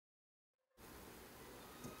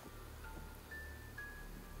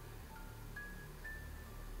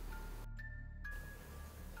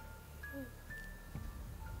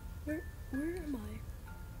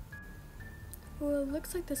Well, it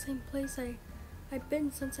looks like the same place I've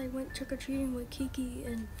been since I went trick-or-treating with Kiki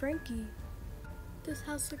and Frankie. This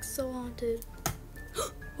house looks so haunted.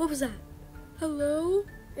 What was that? Hello?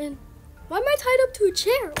 And why am I tied up to a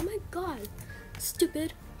chair? Oh my god.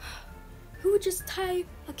 Stupid. Who would just tie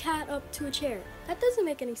a cat up to a chair? That doesn't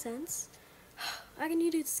make any sense. I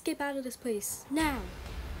need to escape out of this place. Now.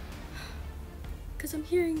 Because I'm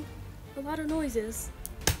hearing a lot of noises.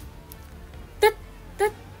 That,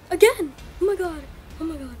 again! Oh my god. Oh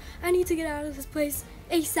my god. I need to get out of this place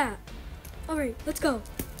ASAP. Alright, let's go.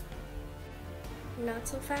 Not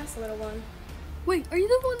so fast, little one. Wait, are you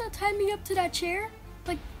the one that tied me up to that chair?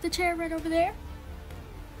 Like the chair right over there?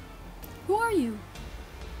 Who are you?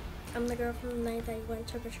 I'm the girl from the night that you went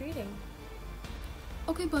trick-or-treating.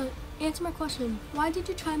 Okay, but answer my question. Why did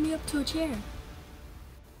you tie me up to a chair?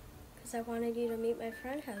 Because I wanted you to meet my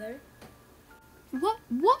friend, Heather.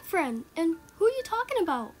 What friend? And who are you talking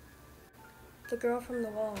about? The girl from the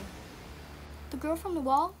wall. The girl from the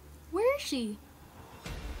wall? Where is she?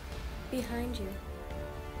 Behind you.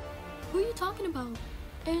 Who are you talking about?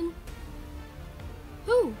 And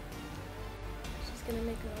who? She's gonna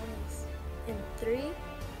make a noise. In 3,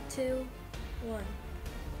 2, 1.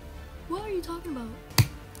 What are you talking about?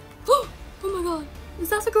 Oh my god. Is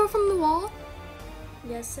that the girl from the wall?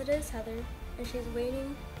 Yes, it is, Heather. And she's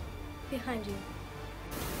waiting behind you.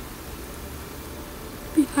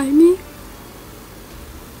 Behind me?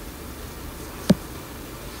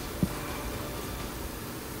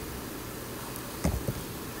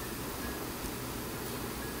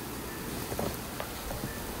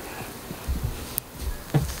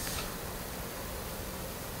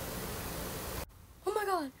 Oh my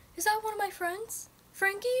god, is that one of my friends?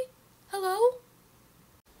 Frankie? Hello?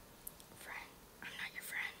 Friend, I'm not your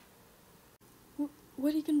friend.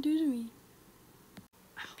 What are you gonna do to me?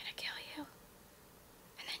 I'm gonna kill you.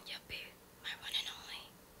 And then you'll be my one and only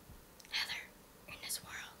Heather in this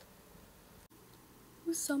world.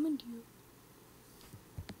 Who summoned you?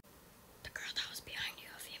 The girl that was behind you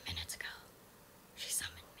a few minutes ago. She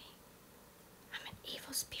summoned me. I'm an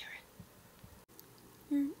evil spirit.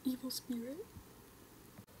 You're an evil spirit?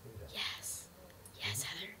 Yes. Yes,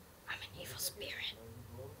 Heather. I'm an evil spirit.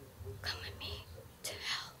 Come with me to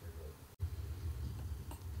hell.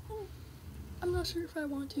 I'm not sure if I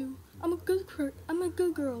want to. I'm a good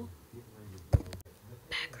girl.